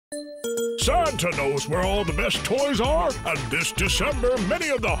Santa knows where all the best toys are, and this December, many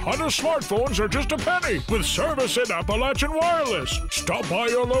of the hottest smartphones are just a penny with service at Appalachian Wireless. Stop by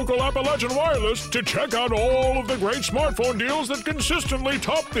your local Appalachian Wireless to check out all of the great smartphone deals that consistently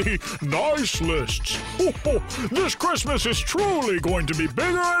top the nice lists. This Christmas is truly going to be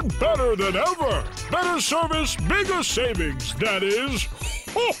bigger and better than ever. Better service, bigger savings, that is.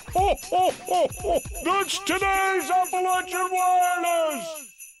 That's today's Appalachian Wireless.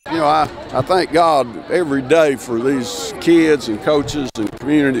 You know, I thank God every day for these kids and coaches and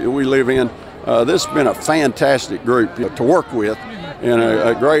community that we live in. This has been a fantastic group to work with in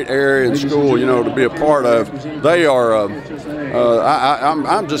a great area and school, you know, to be a part of. They are,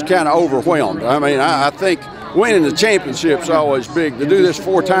 I'm just kind of overwhelmed. I mean, I think winning the championship's always big. To do this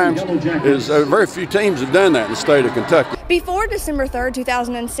 4 times is very few teams have done that in the state of Kentucky. Before December 3rd,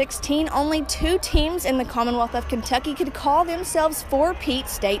 2016, only 2 teams in the Commonwealth of Kentucky could call themselves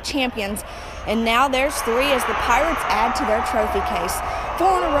four-peats state champions. And now there's 3 as the Pirates add to their trophy case.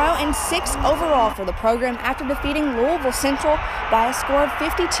 4 in a row and 6 overall for the program after defeating Louisville Central by a score of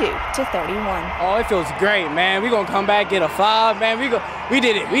 52-31. Oh, it feels great, man. We're going to come back, get a 5, man. We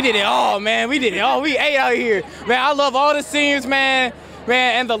did it. We did it all, man. We did it all. We ate out here. Man, I love all the seniors, man.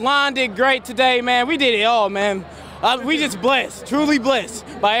 Man, and the line did great today, man. We did it all, man. We just blessed, truly blessed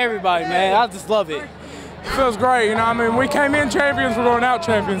by everybody, man. I just love it. It feels great, you know. I mean, we came in champions, we're going out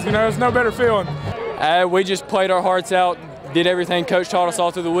champions, you know. It's no better feeling. We just played our hearts out, did everything Coach taught us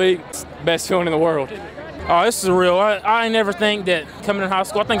all through the week. It's the best feeling in the world. Oh, this is real. I never think that coming in high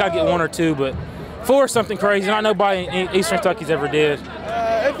school, I think I'd get 1 or 2, but 4 is something crazy, not nobody in Eastern Kentucky's ever did.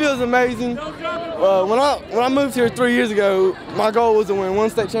 It feels amazing. When I moved here 3 years ago, my goal was to win 1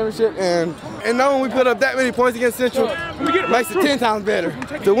 state championship, and knowing we put up that many points against Central makes it 10 times better.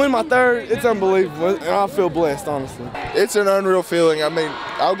 To win my 3rd, it's unbelievable, and I feel blessed, honestly. It's an unreal feeling. I mean,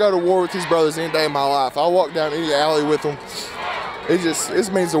 I'll go to war with these brothers any day of my life. I'll walk down any alley with them.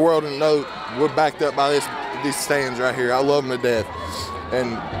 It means the world to know we're backed up by these stands right here. I love them to death,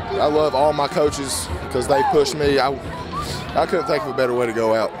 and I love all my coaches because they pushed me. I couldn't think of a better way to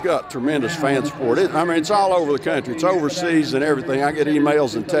go out. Got tremendous fan support. I mean, it's all over the country. It's overseas and everything. I get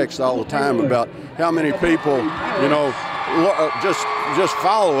emails and texts all the time about how many people, you know, just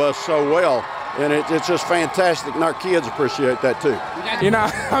follow us so well, and it's just fantastic. And our kids appreciate that too. You know,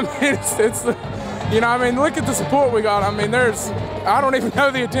 I mean, it's you know, I mean, look at the support we got. I mean, I don't even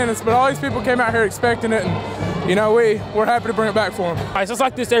know the attendance, but all these people came out here expecting it, and you know, we're happy to bring it back for them. All right, so it's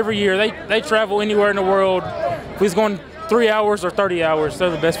like this every year. They travel anywhere in the world. We're going 3 hours or 30 hours. They're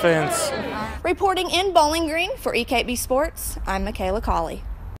the best fans. Reporting in Bowling Green for EKB Sports, I'm Michaela Colley.